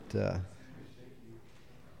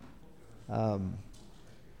I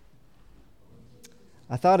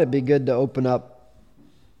thought it'd be good to open up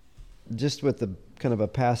just with the kind of a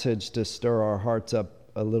passage to stir our hearts up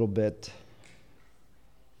a little bit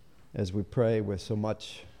as we pray with so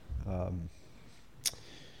much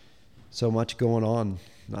going on,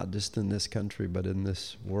 not just in this country, but in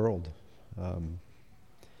this world.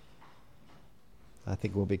 I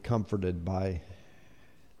think we'll be comforted by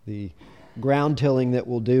the ground tilling that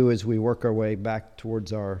we'll do as we work our way back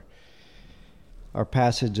towards our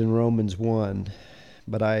passage in Romans 1.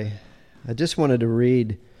 But I just wanted to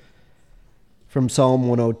read from Psalm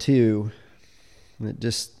 102, and it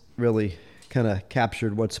just really kind of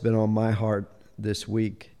captured what's been on my heart this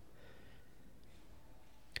week.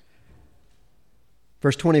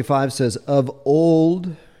 Verse 25 says, "Of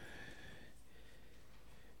old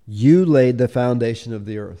you laid the foundation of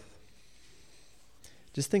the earth."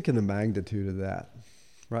 Just think of the magnitude of that,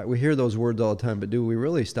 right? We hear those words all the time, but do we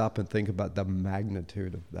really stop and think about the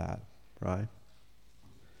magnitude of that, right?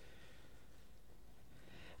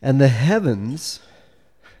 "And the heavens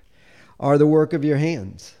are the work of your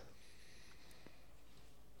hands.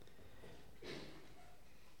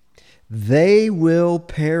 They will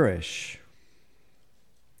perish.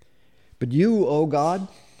 But you, O God,"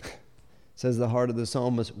 says the heart of the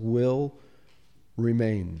psalmist, "will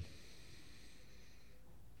remain."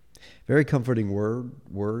 Very comforting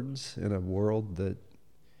words in a world that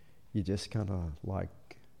you just kind of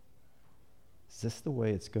like, is this the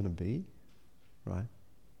way it's going to be? Right?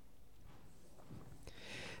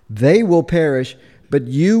 "They will perish, but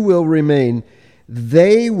you will remain.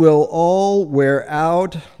 They will all wear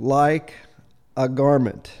out like a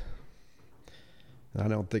garment." I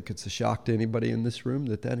don't think it's a shock to anybody in this room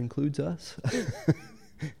that includes us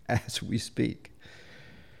as we speak.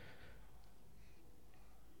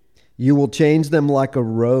 "You will change them like a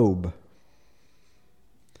robe,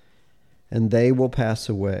 and they will pass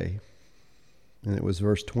away." And it was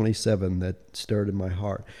verse 27 that stirred in my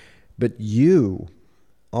heart. "But you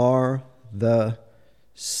are the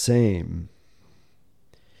same,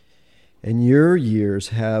 and your years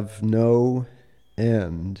have no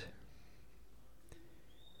end."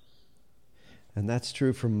 And that's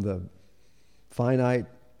true from the finite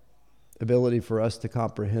ability for us to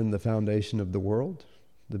comprehend the foundation of the world,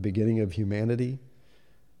 the beginning of humanity,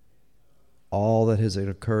 all that has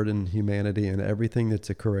occurred in humanity, and everything that's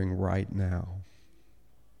occurring right now.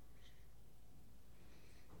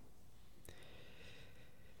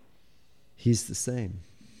 He's the same.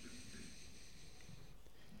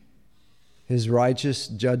 His righteous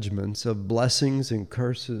judgments of blessings and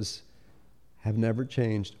curses have never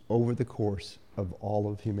changed over the course of all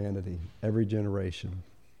of humanity, every generation.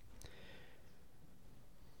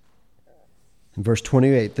 In verse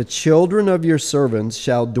 28, "The children of your servants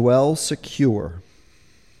shall dwell secure.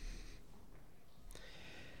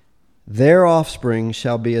 Their offspring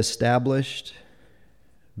shall be established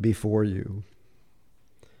before you."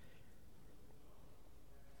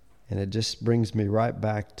 And it just brings me right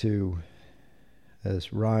back to,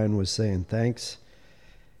 as Ryan was saying, thanks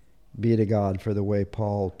be to God for the way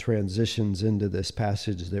Paul transitions into this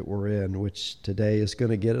passage that we're in, which today is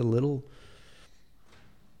going to get a little,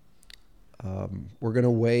 we're going to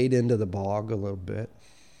wade into the bog a little bit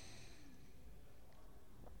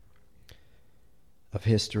of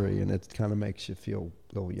history, and it kind of makes you feel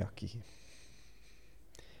a little yucky.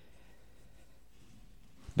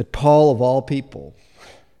 But Paul, of all people,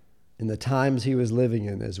 in the times he was living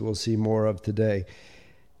in, as we'll see more of today,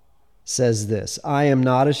 says this, "I am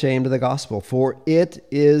not ashamed of the gospel, for it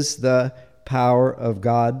is the power of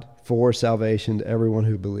God for salvation to everyone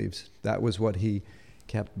who believes." That was what he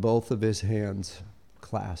kept both of his hands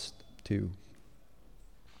clasped to.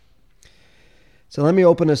 So let me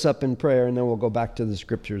open us up in prayer, and then we'll go back to the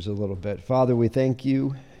scriptures a little bit. Father, we thank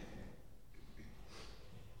you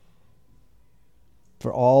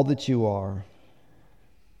for all that you are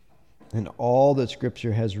and all that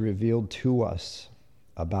Scripture has revealed to us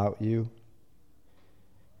about you.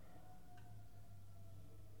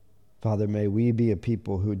 Father, may we be a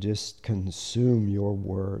people who just consume your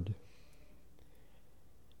word.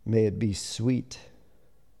 May it be sweet,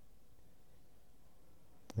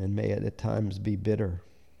 and may it at times be bitter,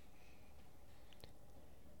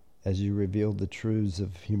 as you reveal the truths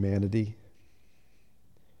of humanity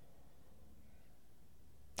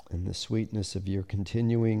and the sweetness of your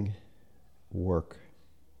continuing work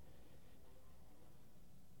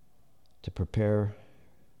to prepare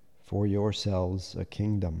for yourselves a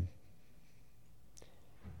kingdom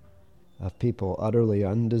of people utterly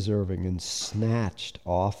undeserving and snatched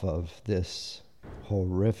off of this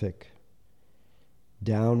horrific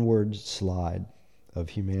downward slide of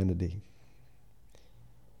humanity.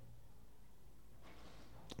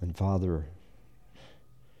 And Father,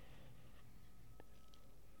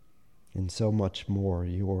 and so much more,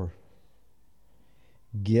 your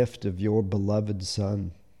gift of your beloved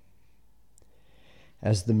Son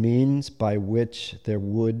as the means by which there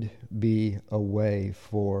would be a way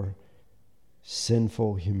for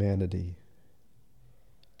sinful humanity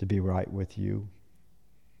to be right with you.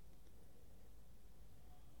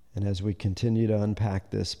 And as we continue to unpack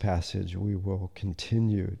this passage, we will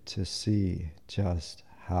continue to see just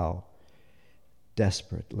how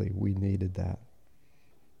desperately we needed that.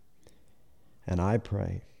 And I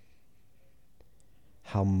pray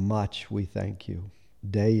how much we thank you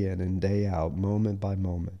day in and day out, moment by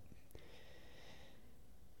moment,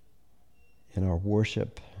 in our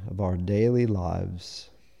worship of our daily lives.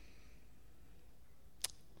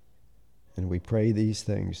 And we pray these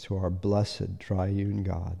things to our blessed triune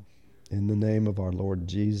God. In the name of our Lord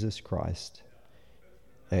Jesus Christ.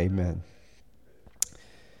 Amen.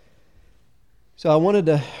 So I wanted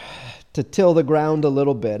to till the ground a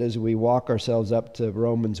little bit as we walk ourselves up to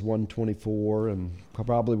Romans 1:24, and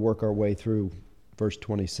probably work our way through verse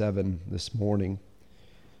 27 this morning,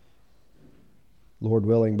 Lord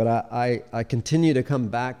willing. But I continue to come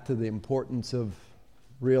back to the importance of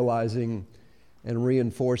realizing and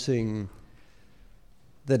reinforcing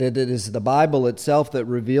that it is the Bible itself that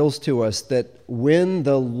reveals to us that when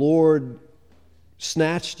the Lord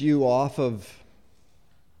snatched you off of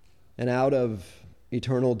and out of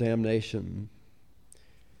eternal damnation,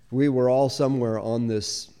 we were all somewhere on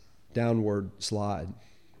this downward slide.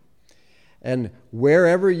 And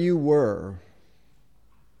wherever you were,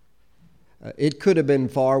 it could have been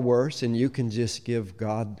far worse, and you can just give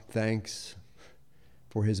God thanks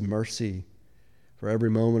for His mercy for every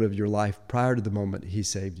moment of your life prior to the moment He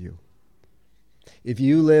saved you. If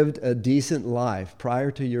you lived a decent life prior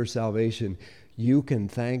to your salvation, you can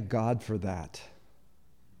thank God for that.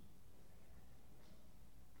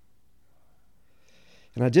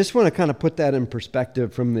 And I just want to kind of put that in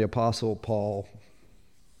perspective from the Apostle Paul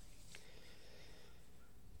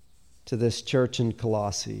to this church in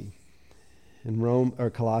Colossae. In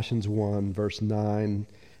Colossians 1, verse 9.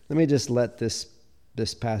 Let me just let this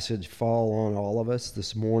passage fall on all of us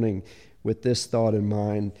this morning with this thought in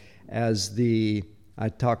mind, as I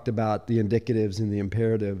talked about the indicatives and the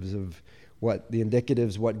imperatives of what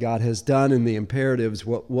God has done, and the imperatives,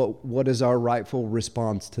 what is our rightful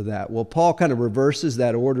response to that. Well, Paul kind of reverses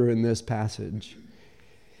that order in this passage,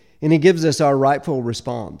 and he gives us our rightful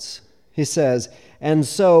response. He says, "And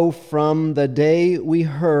so from the day we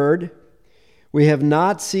heard, we have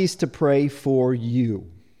not ceased to pray for you,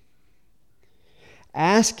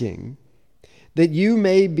 asking that you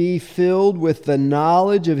may be filled with the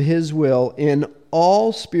knowledge of His will in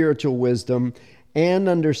all spiritual wisdom and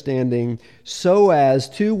understanding, so as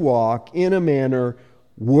to walk in a manner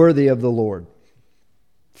worthy of the Lord,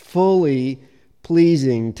 fully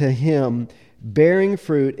pleasing to Him, bearing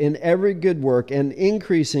fruit in every good work and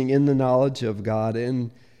increasing in the knowledge of God."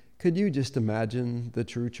 And could you just imagine the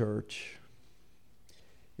true church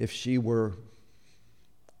if she were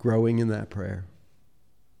growing in that prayer?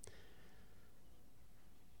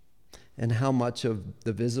 And how much of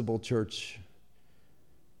the visible church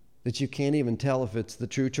that you can't even tell if it's the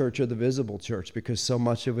true church or the visible church, because so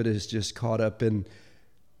much of it is just caught up in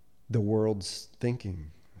the world's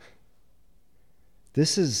thinking.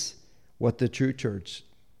 This is what the true church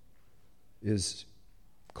is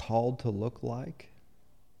called to look like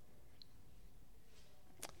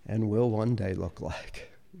and will one day look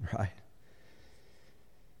like, right?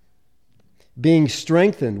 Being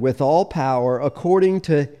strengthened with all power according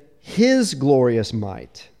to His glorious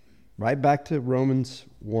might. Right back to Romans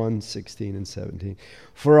 1:16 and 17.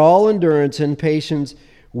 For all endurance and patience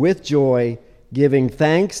with joy, giving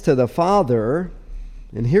thanks to the Father.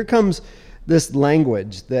 And here comes this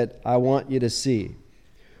language that I want you to see.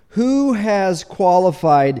 Who has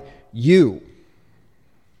qualified you?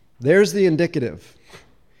 There's the indicative.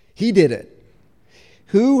 He did it.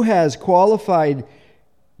 Who has qualified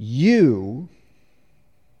you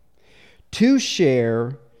to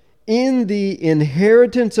share in the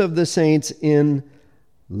inheritance of the saints in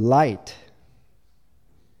light?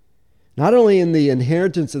 Not only in the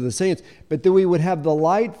inheritance of the saints, but that we would have the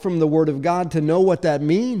light from the Word of God to know what that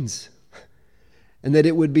means, and that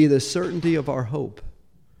it would be the certainty of our hope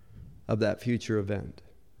of that future event,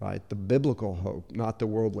 right? The biblical hope, not the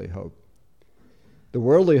worldly hope. The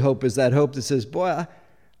worldly hope is that hope that says, boy,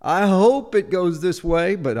 I hope it goes this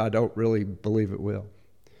way, but I don't really believe it will.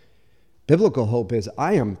 Biblical hope is,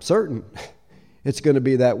 I am certain it's going to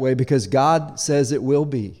be that way because God says it will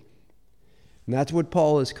be. And that's what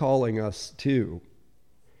Paul is calling us to.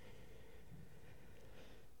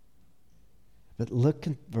 But look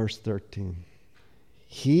at verse 13.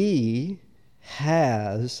 He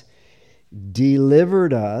has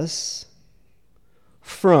delivered us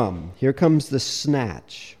from, here comes the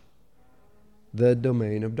snatch, the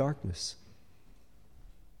domain of darkness.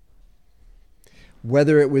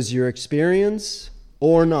 Whether it was your experience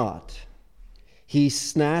or not, He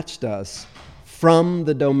snatched us from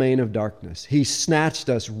the domain of darkness. He snatched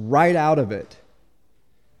us right out of it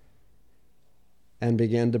and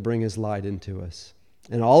began to bring His light into us.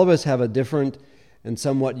 And all of us have a different and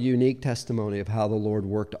somewhat unique testimony of how the Lord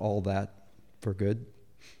worked all that for good.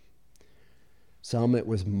 Some it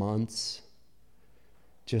was months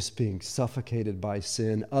just being suffocated by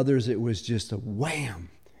sin. Others it was just a wham,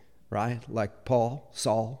 right? Like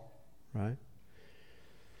Saul, right?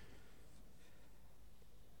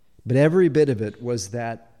 But every bit of it was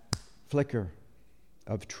that flicker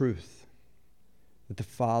of truth that the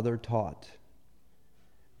Father taught.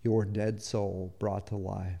 Your dead soul brought to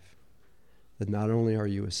life. That not only are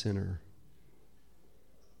you a sinner,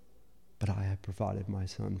 but I have provided my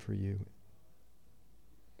Son for you.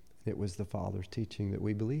 It was the Father's teaching that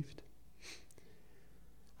we believed.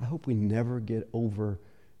 I hope we never get over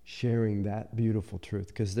sharing that beautiful truth,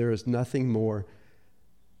 because there is nothing more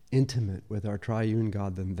intimate with our triune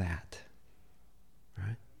God than that.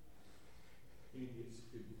 Right?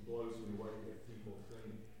 It blows me away that people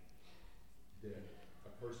think that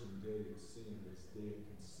a person dead in sin is dead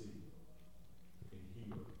conceived and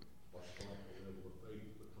healed or strike a level of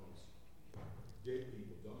faith, because dead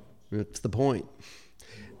people don't. That's the point.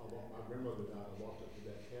 My grandmother died. I walked up to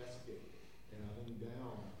that casket and I leaned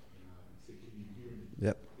down and I said, "Can you hear me?"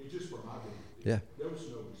 Yep. It just reminded me. Yeah. There was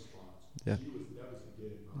no response. Yeah. That was a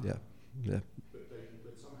dead mind. Yeah. Yeah.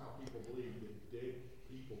 But somehow people believe that dead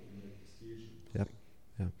people can make decisions. Yep.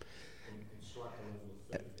 Yeah. And strike a level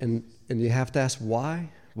of faith. And you have to ask why?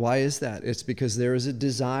 Why is that? It's because there is a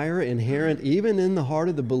desire inherent even in the heart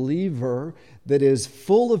of the believer that is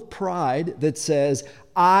full of pride that says,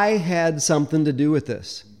 I had something to do with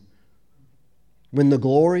this. When the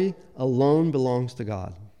glory alone belongs to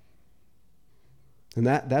God. And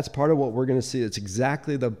that's part of what we're going to see. It's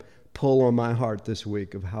exactly the pull on my heart this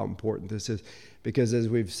week of how important this is. Because as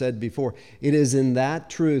we've said before, it is in that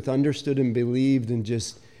truth, understood and believed and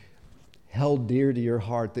just held dear to your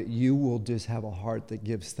heart, that you will just have a heart that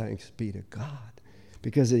gives thanks be to God.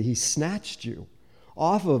 Because He snatched you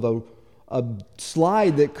off of a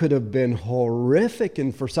slide that could have been horrific.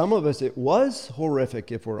 And for some of us, it was horrific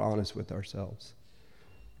if we're honest with ourselves.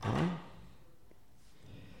 Right?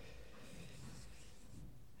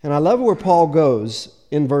 And I love where Paul goes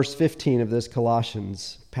in verse 15 of this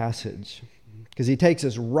Colossians passage, because he takes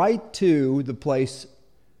us right to the place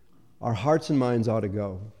our hearts and minds ought to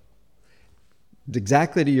go.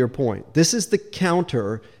 Exactly to your point. This is the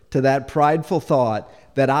counter to that prideful thought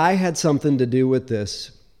that I had something to do with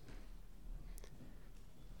this.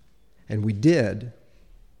 And we did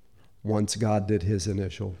once God did His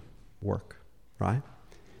initial work, right?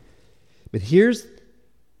 But here's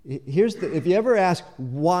if you ever ask,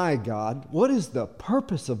 why God? What is the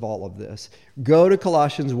purpose of all of this? Go to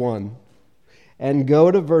Colossians 1 and go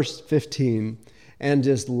to verse 15 and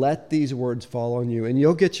just let these words fall on you, and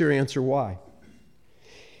you'll get your answer why.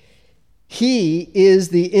 He is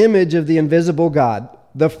the image of the invisible God,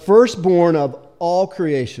 the firstborn of all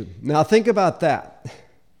creation. Now think about that.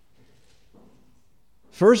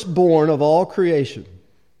 Firstborn of all creation.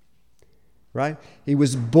 Right? He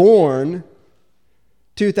was born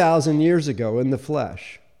 2,000 years ago in the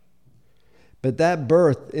flesh. But that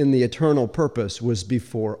birth in the eternal purpose was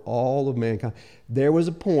before all of mankind. There was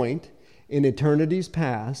a point in eternity's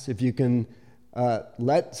past, if you can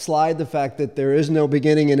let slide the fact that there is no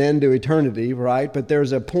beginning and end to eternity, right? But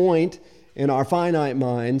there's a point in our finite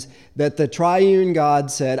minds that the triune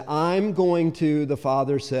God said, I'm going to, the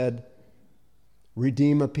Father said,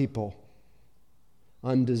 redeem a people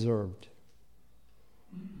undeserved.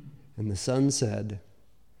 And the Son said,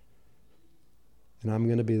 and I'm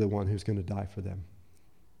going to be the one who's going to die for them.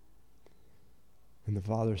 And the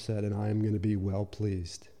Father said, and I am going to be well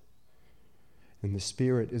pleased. And the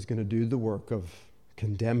Spirit is going to do the work of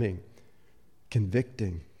condemning,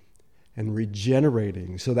 convicting, and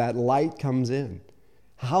regenerating so that light comes in.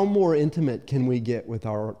 How more intimate can we get with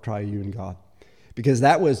our triune God? Because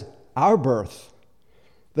that was our birth,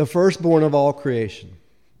 the firstborn of all creation.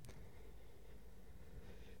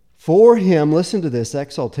 For him, listen to this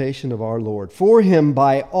exaltation of our Lord. For him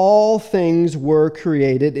by all things were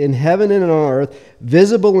created in heaven and on earth,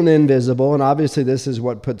 visible and invisible. And obviously this is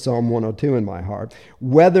what put Psalm 102 in my heart.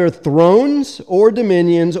 Whether thrones or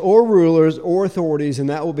dominions or rulers or authorities, and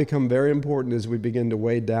that will become very important as we begin to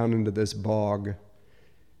wade down into this bog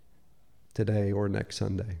today or next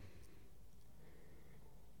Sunday.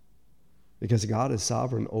 Because God is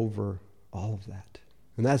sovereign over all of that.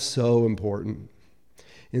 And that's so important.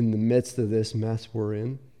 In the midst of this mess we're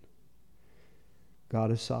in,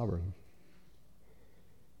 God is sovereign.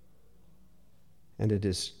 And it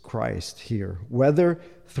is Christ here. Whether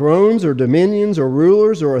thrones or dominions or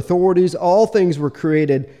rulers or authorities, all things were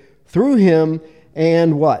created through him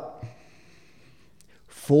and what?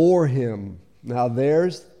 For him. Now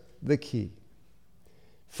there's the key.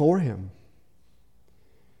 For him.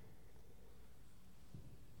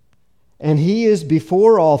 And he is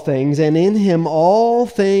before all things, and in him all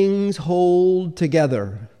things hold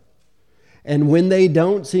together. And when they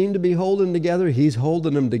don't seem to be holding together, he's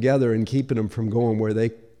holding them together and keeping them from going where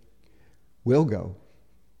they will go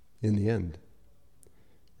in the end.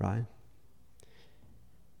 Right?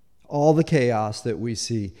 All the chaos that we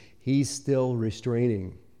see, he's still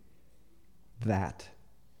restraining that.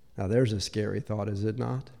 Now there's a scary thought, is it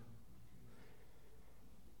not?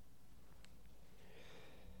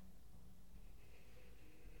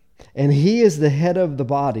 And he is the head of the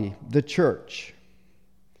body, the church.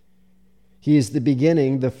 He is the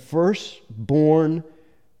beginning, the firstborn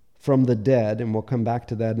from the dead. And we'll come back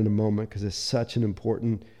to that in a moment because it's such an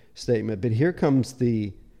important statement. But here comes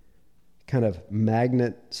the kind of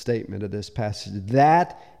magnet statement of this passage.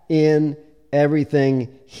 That in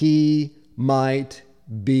everything he might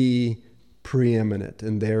be preeminent.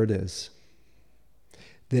 And there it is.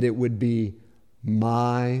 That it would be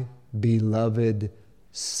my beloved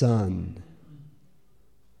Son.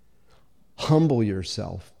 Humble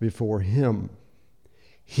yourself before him.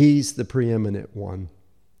 He's the preeminent one.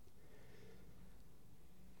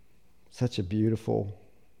 Such a beautiful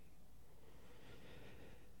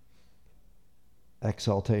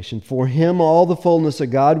exaltation. For him all the fullness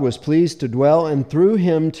of God was pleased to dwell, and through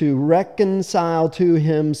him to reconcile to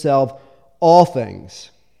himself all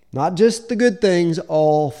things. Not just the good things,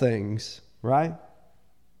 all things. Right?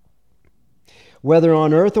 Whether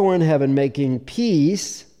on earth or in heaven, making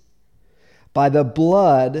peace by the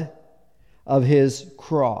blood of his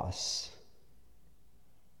cross.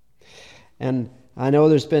 And I know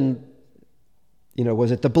there's been, was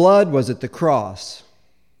it the blood? Was it the cross?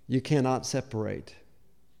 You cannot separate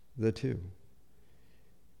the two.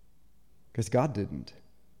 Because God didn't.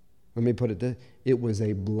 Let me put it this. It was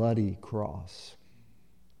a bloody cross.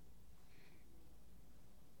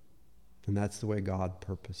 And that's the way God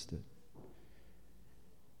purposed it.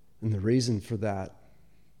 And the reason for that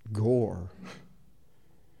gore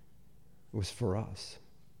was for us.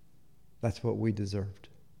 That's what we deserved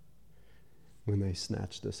when they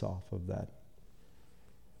snatched us off of that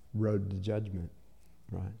road to judgment,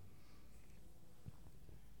 right?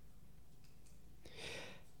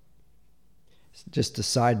 Just a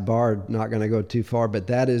sidebar, not going to go too far, but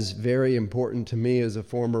that is very important to me as a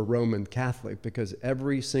former Roman Catholic, because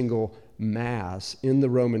every single Mass in the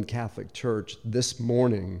Roman Catholic Church this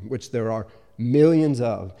morning, which there are millions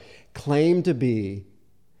of, claim to be,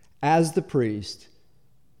 as the priest,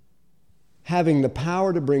 having the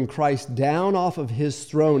power to bring Christ down off of his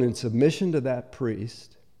throne in submission to that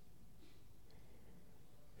priest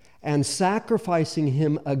and sacrificing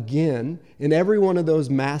him again in every one of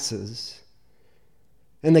those Masses.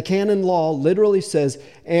 And the canon law literally says,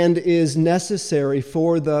 and is necessary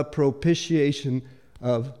for the propitiation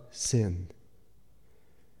of sin.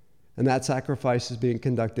 And that sacrifice is being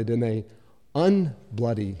conducted in a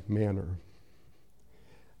unbloody manner.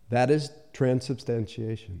 That is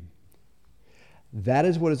transubstantiation. That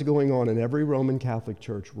is what is going on in every Roman Catholic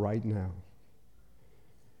church right now.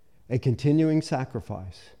 A continuing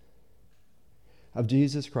sacrifice of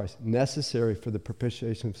Jesus Christ, necessary for the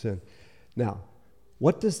propitiation of sin. Now,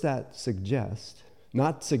 what does that suggest?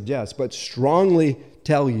 Not suggest, but strongly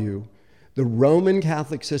tell you the Roman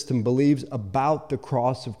Catholic system believes about the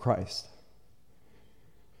cross of Christ.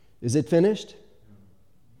 Is it finished?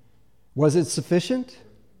 Was it sufficient?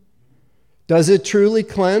 Does it truly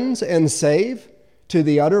cleanse and save to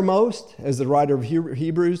the uttermost, as the writer of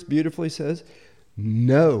Hebrews beautifully says?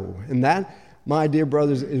 No. And that, my dear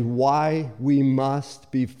brothers, is why we must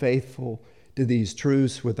be faithful to these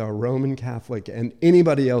truths with our Roman Catholic and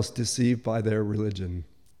anybody else deceived by their religion.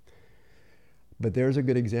 But there's a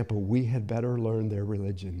good example. We had better learn their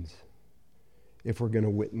religions if we're going to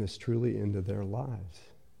witness truly into their lives.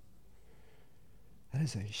 That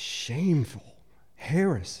is a shameful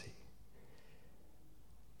heresy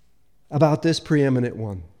about this preeminent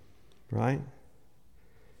one, right?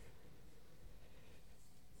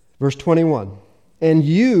 Verse 21, and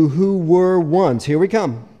you who were once, here we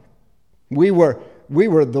come. We were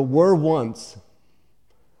the were once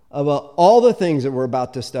of all the things that we're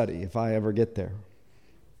about to study, if I ever get there.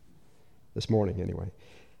 This morning, anyway.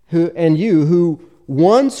 And you who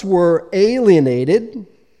once were alienated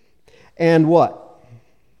and what?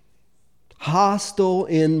 Hostile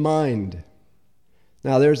in mind.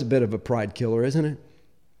 Now, there's a bit of a pride killer, isn't it?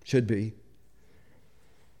 Should be.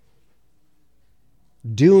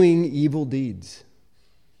 Doing evil deeds.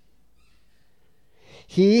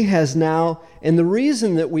 He has now, and the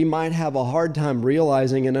reason that we might have a hard time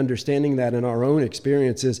realizing and understanding that in our own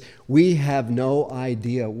experience is we have no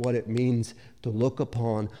idea what it means to look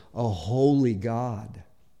upon a holy God.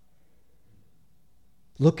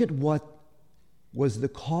 Look at what was the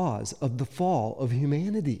cause of the fall of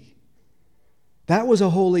humanity. That was a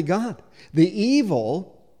holy God. The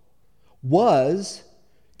evil was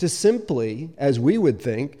to simply, as we would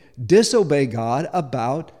think, disobey God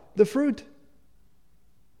about the fruit.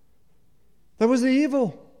 That was the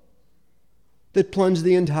evil that plunged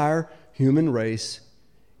the entire human race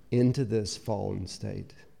into this fallen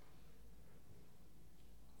state.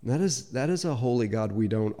 That is a holy God we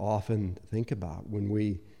don't often think about when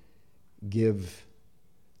we give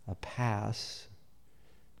a pass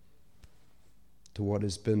to what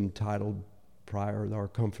has been titled prior our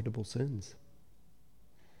comfortable sins.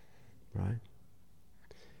 Right?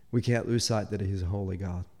 We can't lose sight that He's a holy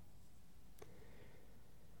God.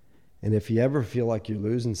 And if you ever feel like you're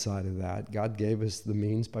losing sight of that, God gave us the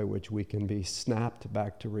means by which we can be snapped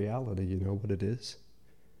back to reality. You know what it is?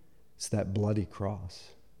 It's that bloody cross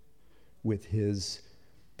with His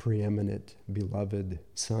preeminent, beloved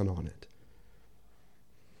Son on it.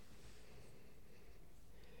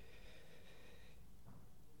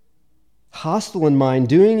 Hostile in mind,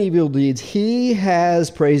 doing evil deeds, He has,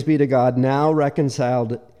 praise be to God, now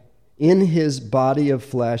reconciled in His body of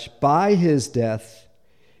flesh by His death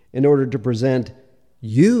in order to present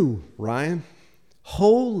you, Ryan,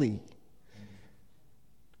 holy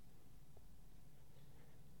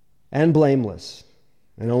and blameless.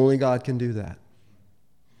 And only God can do that.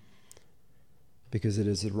 Because it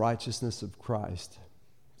is the righteousness of Christ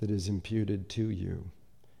that is imputed to you.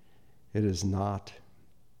 It is not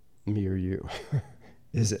mere you,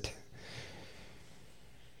 is it?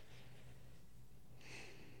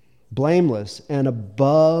 Blameless and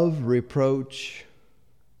above reproach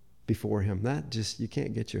before Him. That just, you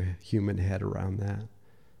can't get your human head around that.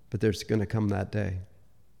 But there's going to come that day.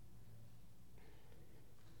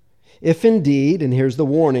 If indeed, and here's the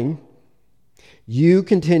warning, you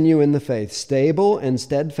continue in the faith, stable and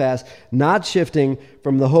steadfast, not shifting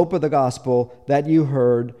from the hope of the gospel that you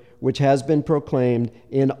heard, which has been proclaimed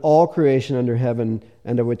in all creation under heaven,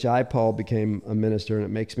 and of which I, Paul, became a minister. And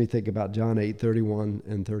it makes me think about John 8:31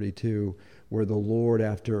 and 32, where the Lord,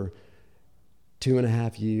 after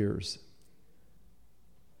 2.5 years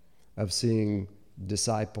of seeing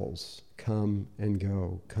disciples come and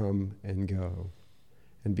go,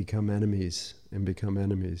 and become enemies,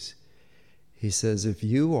 He says, if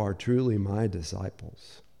you are truly my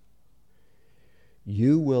disciples,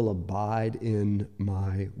 you will abide in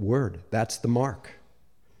my word. That's the mark.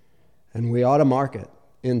 And we ought to mark it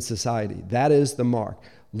in society. That is the mark.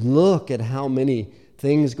 Look at how many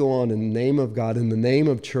things go on in the name of God, in the name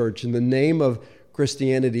of church, in the name of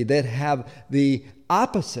Christianity that have the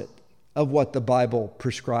opposite of what the Bible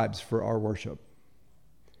prescribes for our worship.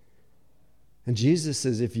 And Jesus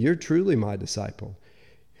says, if you're truly my disciple,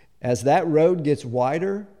 as that road gets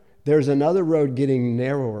wider, there's another road getting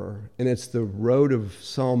narrower, and it's the road of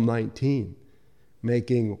Psalm 19,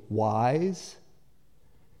 making wise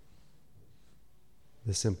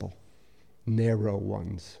the simple, narrow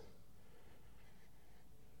ones.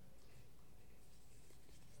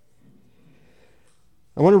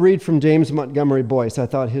 I want to read from James Montgomery Boyce. I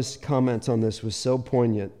thought his comments on this was so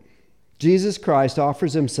poignant. Jesus Christ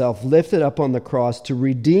offers Himself lifted up on the cross to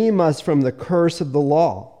redeem us from the curse of the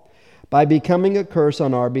law. By becoming a curse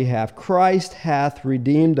on our behalf, Christ hath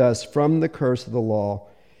redeemed us from the curse of the law,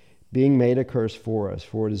 being made a curse for us.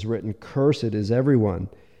 For it is written, cursed is everyone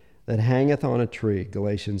that hangeth on a tree.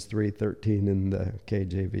 Galatians 3:13 in the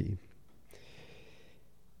KJV.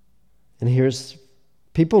 And here's,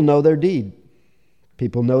 people know their deed.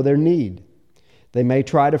 People know their need. They may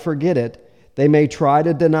try to forget it. They may try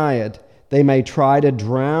to deny it. They may try to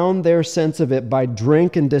drown their sense of it by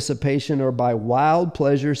drink and dissipation, or by wild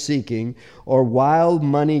pleasure seeking, or wild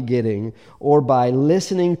money getting, or by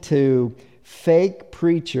listening to fake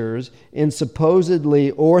preachers in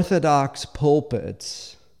supposedly orthodox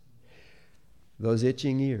pulpits, those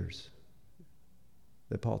itching ears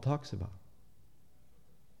that Paul talks about.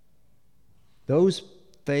 Those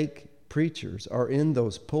fake preachers are in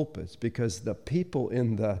those pulpits because the people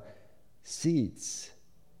in the seats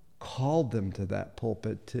called them to that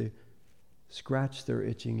pulpit to scratch their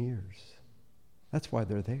itching ears. That's why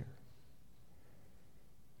they're there.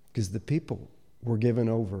 Because the people were given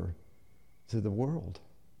over to the world.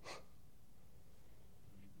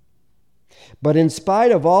 But in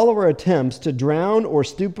spite of all of our attempts to drown or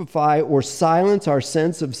stupefy or silence our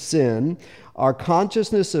sense of sin, our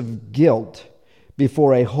consciousness of guilt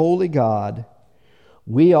before a holy God,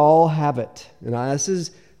 we all have it. And this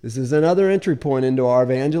is another entry point into our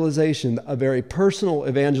evangelization, a very personal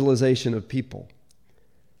evangelization of people.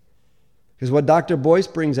 Because what Dr. Boyce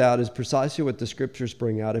brings out is precisely what the Scriptures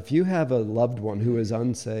bring out. If you have a loved one who is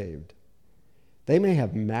unsaved, they may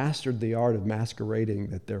have mastered the art of masquerading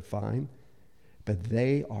that they're fine, but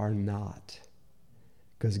they are not.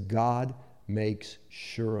 Because God makes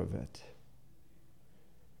sure of it.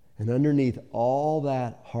 And underneath all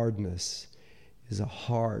that hardness is a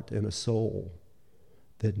heart and a soul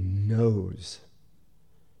that knows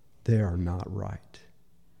they are not right.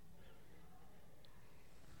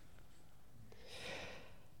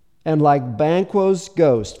 And like Banquo's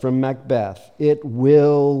ghost from Macbeth, it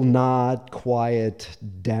will not quiet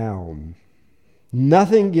down.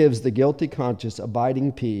 Nothing gives the guilty conscience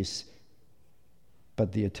abiding peace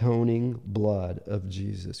but the atoning blood of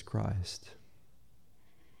Jesus Christ.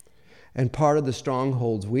 And part of the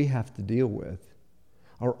strongholds we have to deal with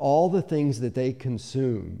are all the things that they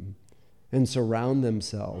consume and surround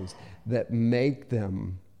themselves that make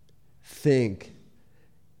them think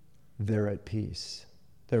they're at peace.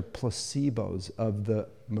 They're placebos of the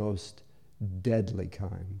most deadly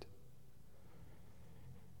kind.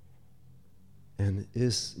 And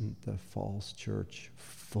isn't the false church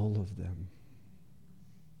full of them?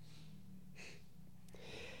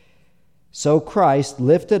 So Christ,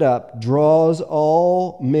 lifted up, draws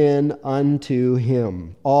all men unto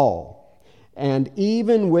him, all. And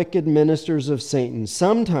even wicked ministers of Satan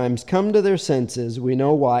sometimes come to their senses, we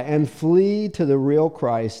know why, and flee to the real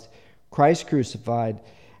Christ, Christ crucified,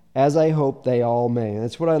 as I hope they all may. And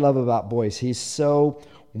that's what I love about Boyce. He's so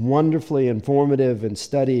wonderfully informative and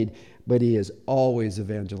studied, but he is always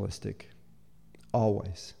evangelistic.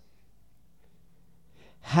 Always.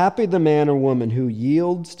 Happy the man or woman who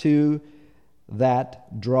yields to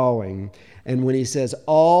that drawing. And when he says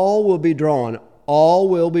all will be drawn, all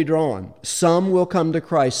will be drawn. Some will come to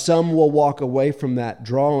Christ. Some will walk away from that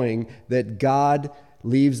drawing that God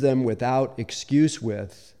leaves them without excuse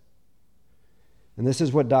with. And this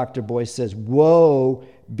is what Dr. Boyce says: woe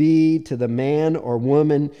be to the man or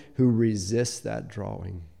woman who resists that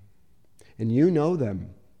drawing. And you know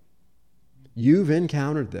them. You've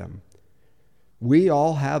encountered them. We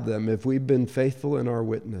all have them if we've been faithful in our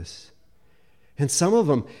witness. And some of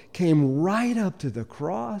them came right up to the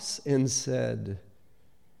cross and said,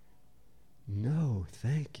 no,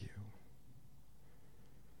 thank you.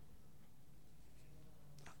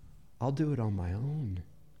 I'll do it on my own.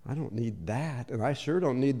 I don't need that. And I sure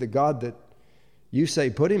don't need the God that you say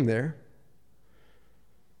put him there.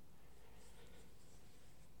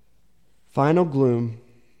 Final gloom,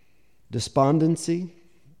 despondency,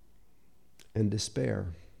 and despair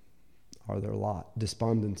are their lot.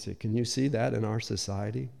 Despondency. Can you see that in our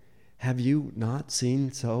society? Have you not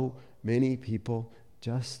seen so many people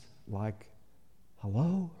just like,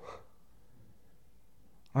 hello?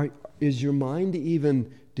 Is your mind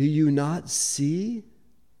even, do you not see?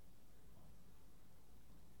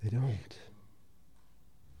 They don't.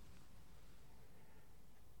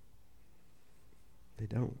 They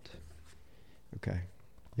don't. Okay.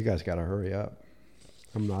 You guys got to hurry up.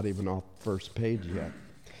 I'm not even off the first page yet.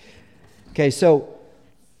 Okay, so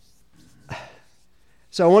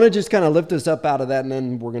I want to just kind of lift us up out of that, and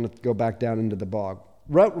then we're going to go back down into the bog.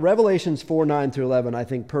 Revelations 4:9 through 11, I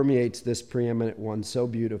think, permeates this preeminent one so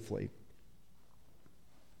beautifully.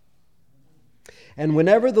 And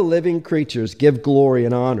whenever the living creatures give glory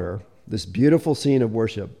and honor, this beautiful scene of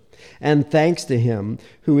worship, and thanks to him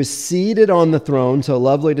who is seated on the throne, so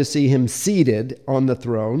lovely to see him seated on the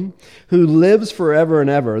throne, who lives forever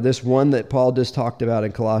and ever, this one that Paul just talked about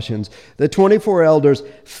in Colossians, the 24 elders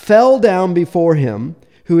fell down before him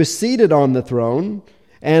who is seated on the throne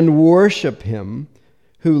and worship him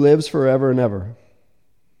who lives forever and ever.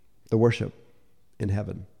 The worship in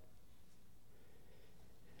heaven.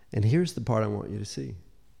 And here's the part I want you to see.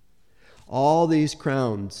 All these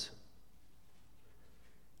crowns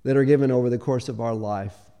that are given over the course of our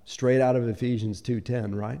life straight out of Ephesians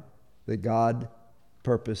 2:10, right? That God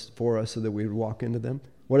purposed for us so that we would walk into them.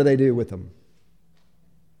 What do they do with them?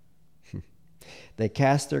 They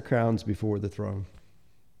cast their crowns before the throne.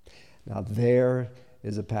 Now there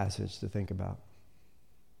is a passage to think about.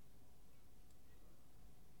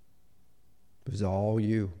 It was all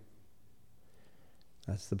you.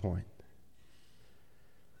 That's the point.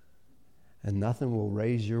 And nothing will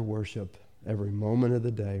raise your worship every moment of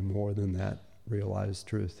the day more than that realized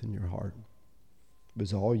truth in your heart. It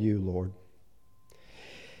was all you, Lord.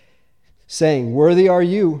 Saying, worthy are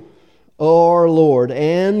you, O our Lord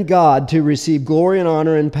and God, to receive glory and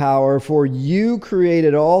honor and power, for you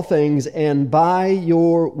created all things, and by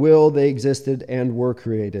your will they existed and were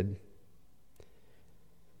created.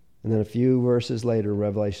 And then a few verses later,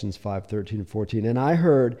 Revelations 5:13 and 14. And I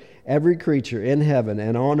heard every creature in heaven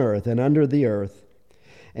and on earth and under the earth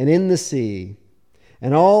and in the sea,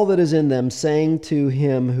 and all that is in them, saying to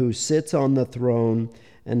him who sits on the throne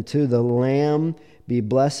and to the Lamb be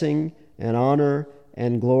blessing and honor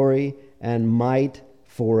and glory and might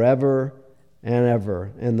forever and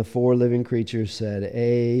ever. And the four living creatures said,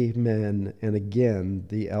 Amen. And again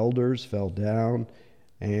the elders fell down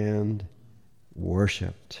and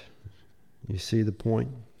worshipped. You see the point?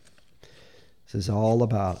 This is all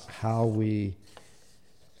about how we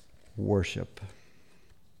worship.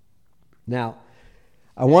 Now,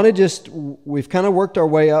 I want to we've kind of worked our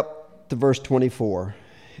way up to verse 24,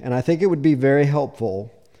 and I think it would be very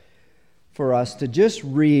helpful for us to just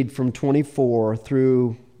read from 24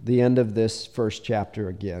 through the end of this first chapter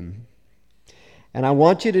again. And I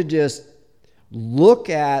want you to just look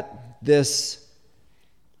at this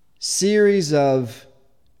series of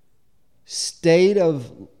state of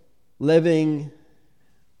living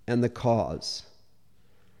and the cause.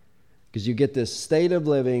 Because you get this state of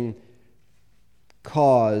living,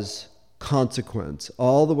 cause, consequence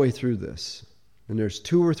all the way through this. And there's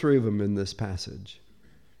 2 or 3 of them in this passage.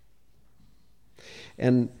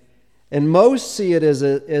 And most see it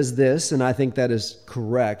as this, and I think that is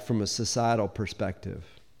correct from a societal perspective.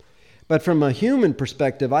 But from a human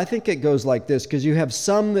perspective, I think it goes like this, because you have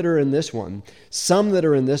some that are in this one, some that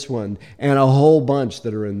are in this one, and a whole bunch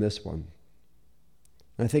that are in this one.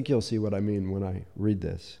 And I think you'll see what I mean when I read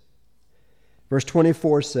this. Verse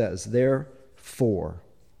 24 says, therefore,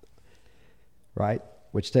 right?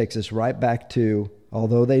 Which takes us right back to,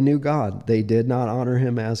 although they knew God, they did not honor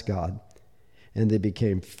him as God, and they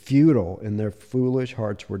became futile, and their foolish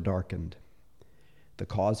hearts were darkened. The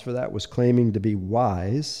cause for that was claiming to be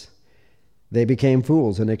wise. They became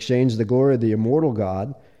fools and exchanged the glory of the immortal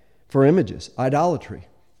God for images, idolatry.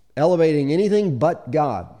 Elevating anything but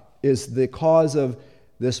God is the cause of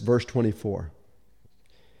this verse 24.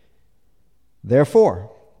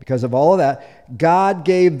 Therefore, because of all of that, God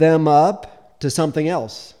gave them up to something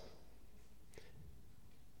else.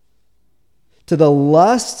 To the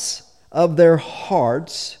lusts of their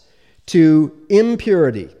hearts, to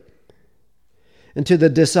impurity, and to the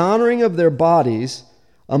dishonoring of their bodies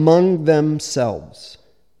among themselves.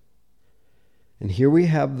 And here we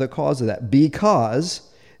have the cause of that. Because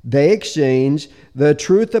they exchanged the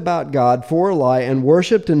truth about God for a lie and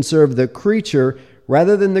worshipped and served the creature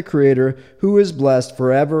rather than the Creator, who is blessed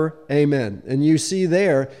forever. Amen. And you see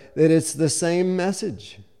there that it's the same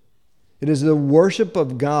message. It is the worship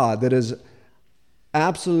of God that is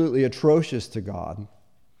absolutely atrocious to God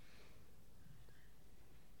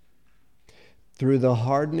through the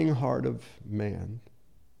hardening heart of man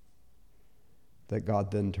that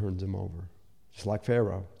God then turns him over. Just like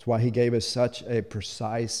Pharaoh. That's why he gave us such a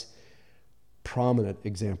precise, prominent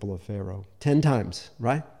example of Pharaoh. 10 times,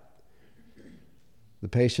 right? The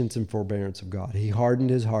patience and forbearance of God. He hardened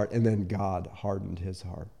his heart, and then God hardened his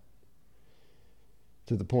heart.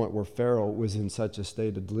 To the point where Pharaoh was in such a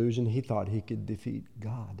state of delusion, he thought he could defeat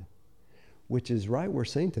God. Which is right where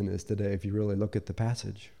Satan is today, if you really look at the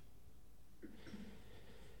passage.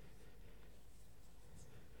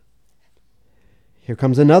 Here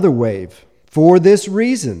comes another wave. For this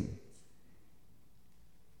reason,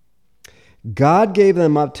 God gave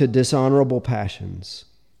them up to dishonorable passions.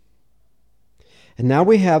 And now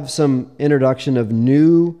we have some introduction of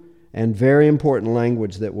new and very important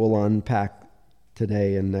language that we'll unpack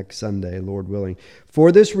today and next Sunday, Lord willing.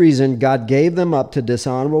 For this reason, God gave them up to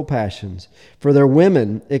dishonorable passions. For their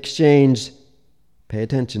women exchanged, pay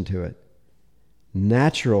attention to it,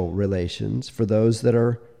 natural relations for those that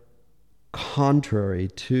are contrary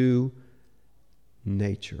to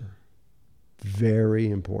nature. Very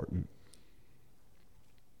important.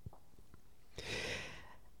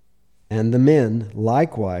 And the men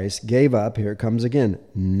likewise gave up, here it comes again,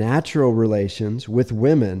 natural relations with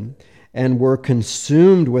women and were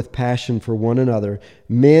consumed with passion for one another,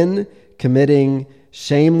 men committing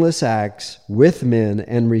shameless acts with men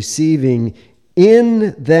and receiving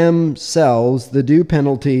in themselves the due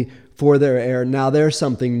penalty for their error. Now there's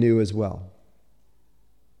something new as well.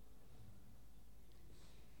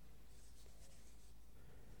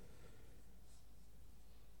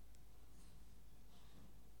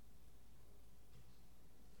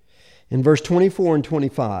 In verse 24 and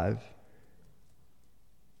 25,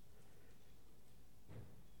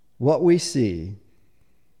 what we see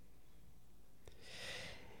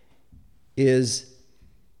is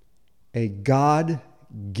a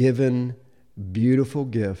God-given beautiful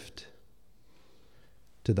gift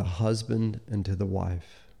to the husband and to the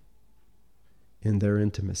wife in their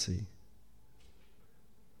intimacy.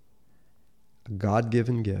 A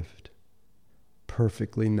God-given gift,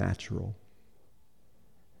 perfectly natural,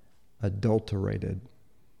 adulterated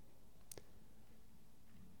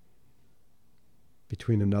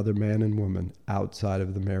between another man and woman outside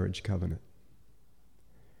of the marriage covenant.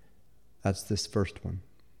 That's this first one.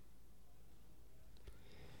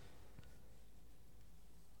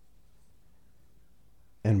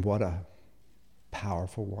 And what a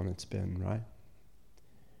powerful one it's been, right?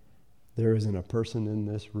 There isn't a person in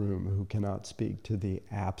this room who cannot speak to the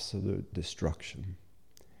absolute destruction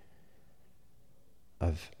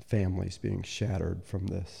of families being shattered from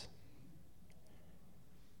this,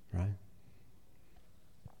 right?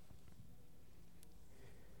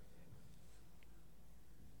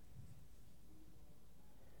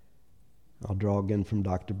 I'll draw again from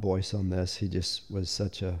Dr. Boyce on this. He just was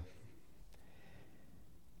such a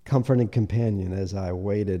comforting companion as I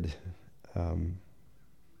waited.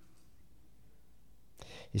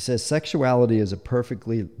 He says, sexuality is a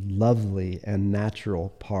perfectly lovely and natural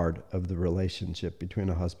part of the relationship between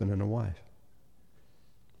a husband and a wife.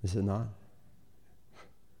 Is it not?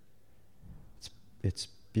 It's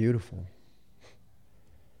beautiful.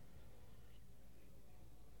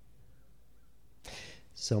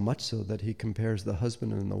 So much so that he compares the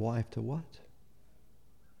husband and the wife to what?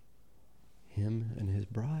 Him and his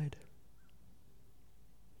bride.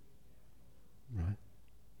 Right?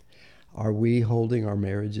 Are we holding our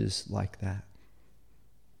marriages like that?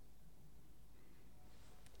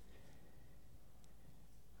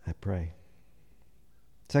 I pray.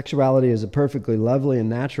 Sexuality is a perfectly lovely and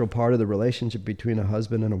natural part of the relationship between a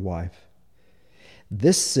husband and a wife.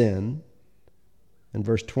 This sin, in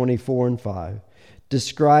verse 24 and 5,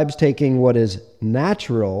 describes taking what is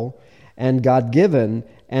natural and God-given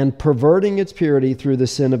and perverting its purity through the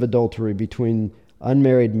sin of adultery between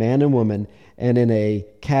unmarried man and woman and in a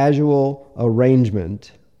casual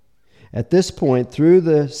arrangement. At this point, through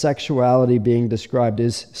the sexuality being described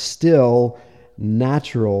is still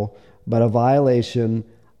natural, but a violation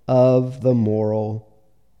of the moral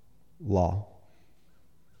law.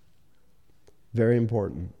 Very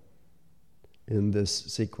important in this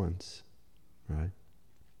sequence, right?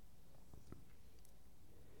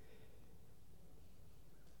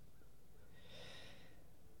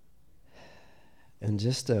 And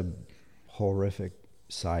just a horrific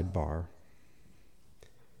sidebar.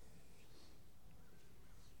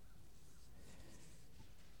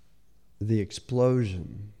 The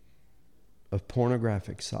explosion of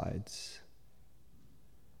pornographic sites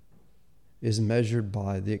is measured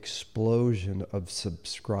by the explosion of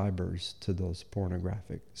subscribers to those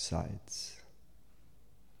pornographic sites.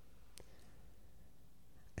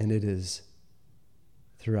 And it is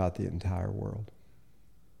throughout the entire world.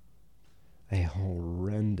 A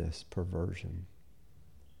horrendous perversion.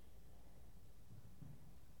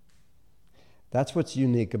 That's what's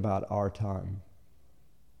unique about our time.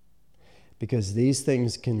 Because these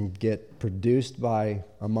things can get produced by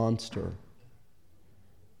a monster,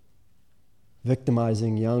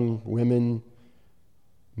 victimizing young women,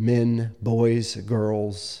 men, boys,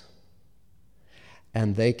 girls,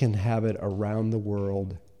 and they can have it around the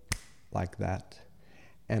world like that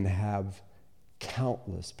and have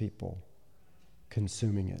countless people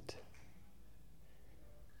consuming it.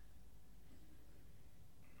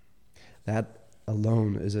 That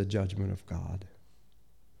alone is a judgment of God.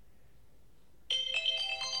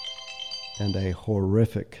 And a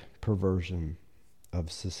horrific perversion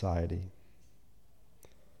of society.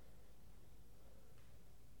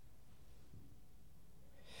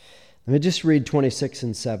 Let me just read 26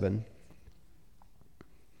 and 7.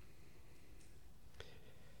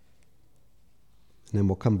 And then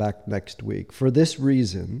we'll come back next week. For this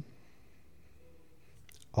reason,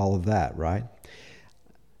 all of that, right?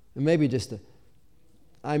 And maybe just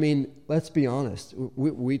let's be honest.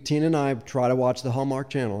 We Tina and I try to watch the Hallmark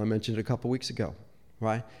Channel. I mentioned it a couple weeks ago,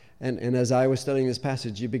 right? and as I was studying this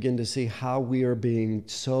passage, you begin to see how we are being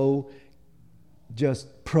so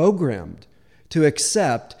just programmed to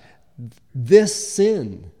accept this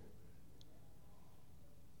sin.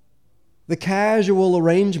 The casual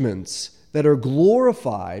arrangements that are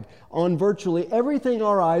glorified on virtually everything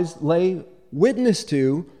our eyes lay witness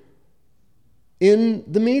to in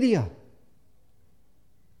the media.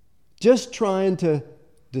 Just trying to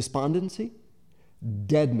despondency,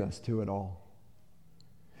 deadness to it all.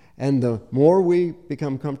 And the more we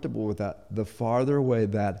become comfortable with that, the farther away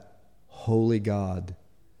that holy God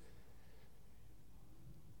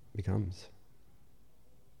becomes.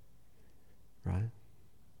 Right?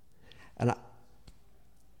 And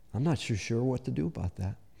I'm not sure what to do about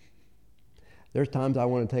that. There's times I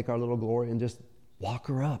want to take our little Glory and just lock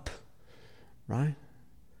her up. Right?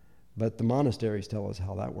 But the monasteries tell us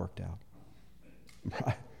how that worked out.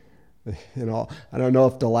 Right? I don't know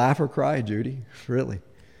if to laugh or cry, Judy. Really.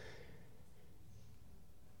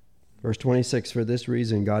 Verse 26, for this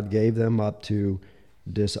reason God gave them up to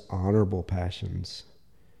dishonorable passions.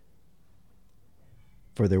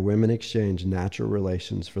 For their women exchanged natural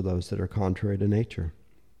relations for those that are contrary to nature.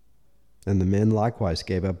 And the men likewise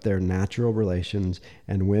gave up their natural relations,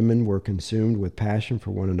 and women were consumed with passion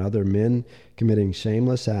for one another, men committing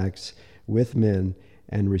shameless acts with men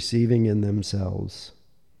and receiving in themselves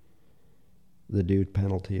the due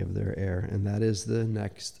penalty of their error. And that is the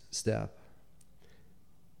next step,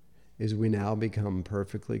 is we now become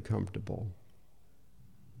perfectly comfortable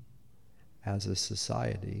as a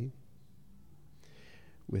society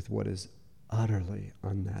with what is utterly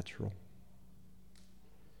unnatural.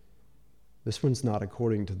 This one's not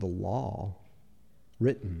according to the law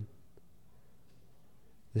written.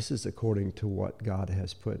 This is according to what God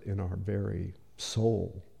has put in our very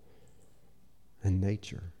soul and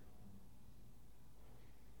nature.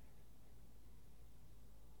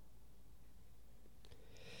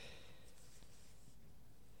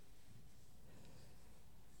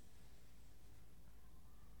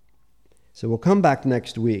 So we'll come back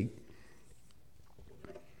next week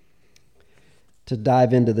to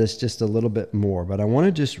dive into this just a little bit more, but I want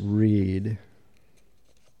to just read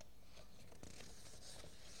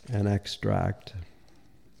an extract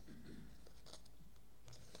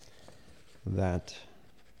that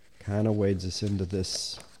kind of wades us into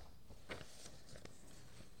this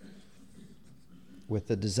with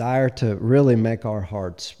the desire to really make our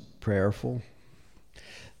hearts prayerful.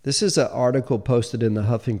 This is an article posted in the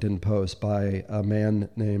Huffington Post by a man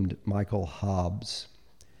named Michael Hobbs,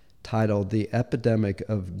 titled "The Epidemic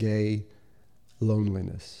of Gay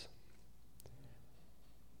Loneliness."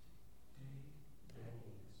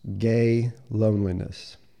 Gay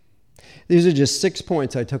loneliness. These are just 6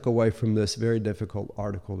 points I took away from this very difficult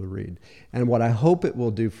article to read. And what I hope it will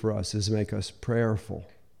do for us is make us prayerful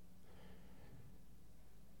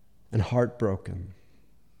and heartbroken.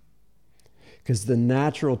 Because the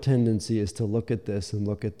natural tendency is to look at this and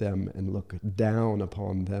look at them and look down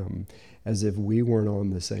upon them as if we weren't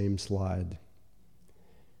on the same slide,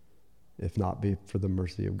 if not be for the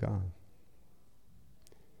mercy of God.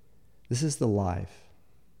 This is the life.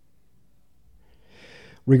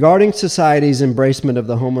 Regarding society's embracement of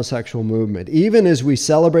the homosexual movement, even as we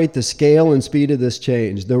celebrate the scale and speed of this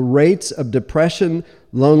change, the rates of depression,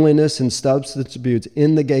 loneliness, and substance abuse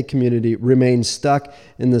in the gay community remain stuck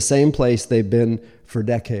in the same place they've been for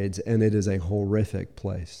decades, and it is a horrific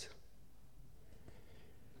place.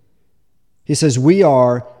 He says we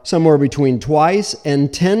are somewhere between twice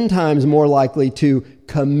and 10 times more likely to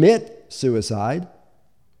commit suicide,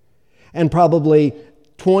 and probably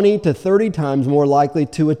 20 to 30 times more likely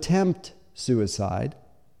to attempt suicide.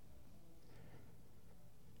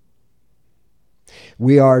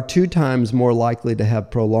 We are 2 times more likely to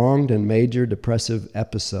have prolonged and major depressive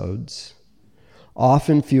episodes,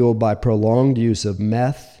 often fueled by prolonged use of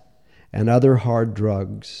meth and other hard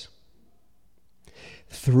drugs.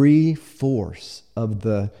 3/4 of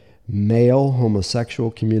the male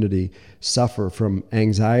homosexual community suffer from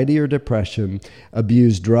anxiety or depression,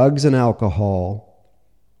 abuse drugs and alcohol,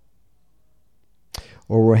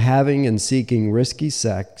 or were having and seeking risky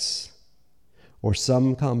sex, or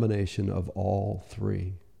some combination of all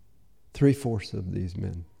three. 3/4 of these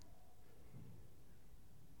men.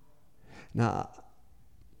 Now,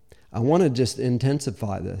 I want to just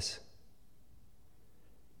intensify this.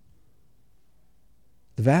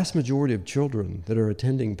 The vast majority of children that are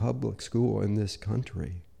attending public school in this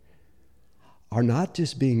country are not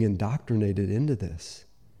just being indoctrinated into this.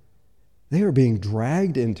 They are being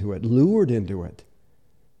dragged into it, lured into it.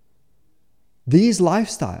 These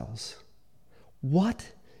lifestyles,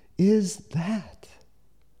 what is that?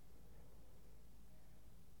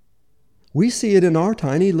 We see it in our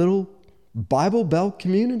tiny little Bible Belt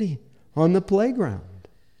community on the playground.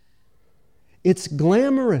 It's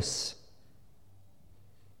glamorous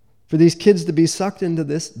for these kids to be sucked into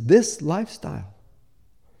this lifestyle.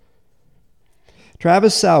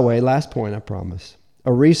 Travis Salway, last point I promise,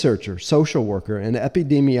 a researcher, social worker, and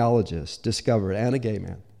epidemiologist, discovered, and a gay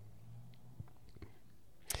man,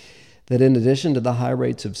 that in addition to the high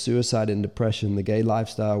rates of suicide and depression, the gay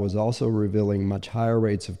lifestyle was also revealing much higher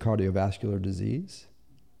rates of cardiovascular disease,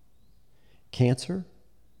 cancer,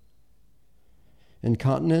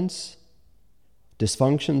 incontinence,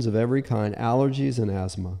 dysfunctions of every kind, allergies, and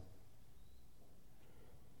asthma.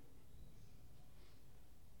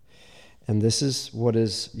 And this is what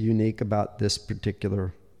is unique about this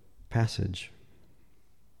particular passage,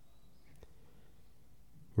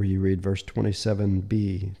 where you read verse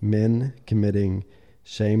 27b, men committing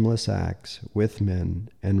shameless acts with men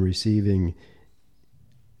and receiving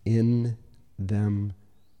in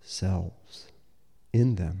themselves,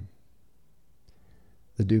 in them,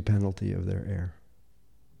 the due penalty of their error.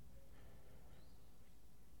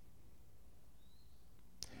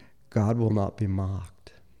 God will not be mocked.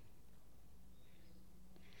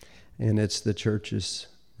 And it's the church's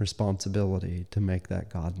responsibility to make that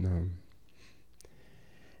God known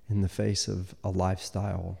in the face of a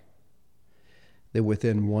lifestyle that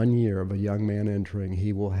within 1 year of a young man entering,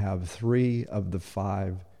 he will have 3 of the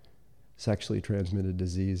 5 sexually transmitted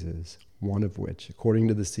diseases, one of which, according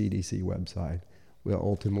to the CDC website, will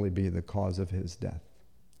ultimately be the cause of his death.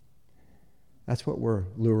 That's what we're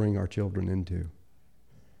luring our children into.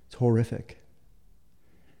 It's horrific.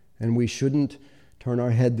 And we shouldn't turn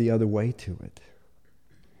our head the other way to it.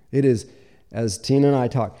 It is, as Tina and I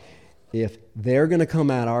talk, if they're going to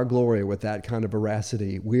come at our Gloria with that kind of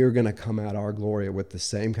veracity, we are going to come at our Gloria with the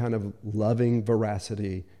same kind of loving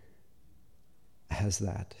veracity as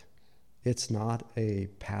that. It's not a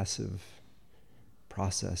passive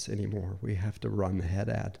process anymore. We have to run head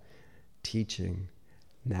at teaching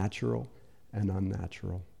natural and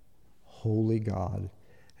unnatural, holy God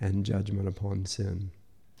and judgment upon sin,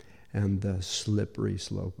 and the slippery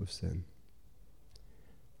slope of sin.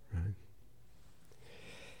 Right?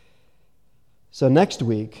 So next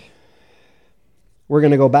week, we're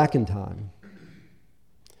going to go back in time,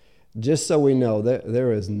 just so we know that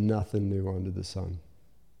there is nothing new under the sun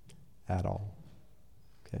at all.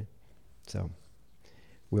 Okay? So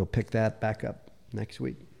we'll pick that back up next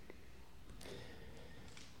week.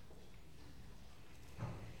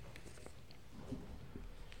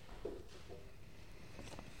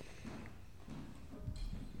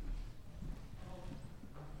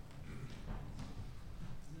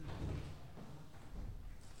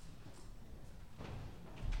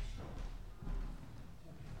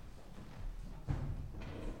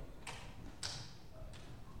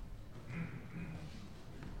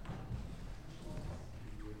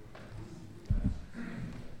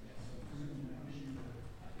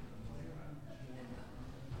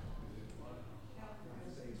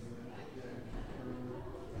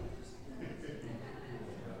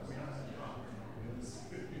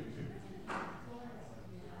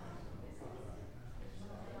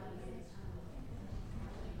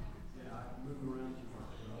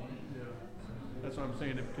 That's what I'm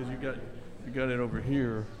saying, because you got it over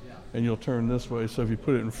here, and you'll turn this way. So if you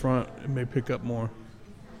put it in front, it may pick up more.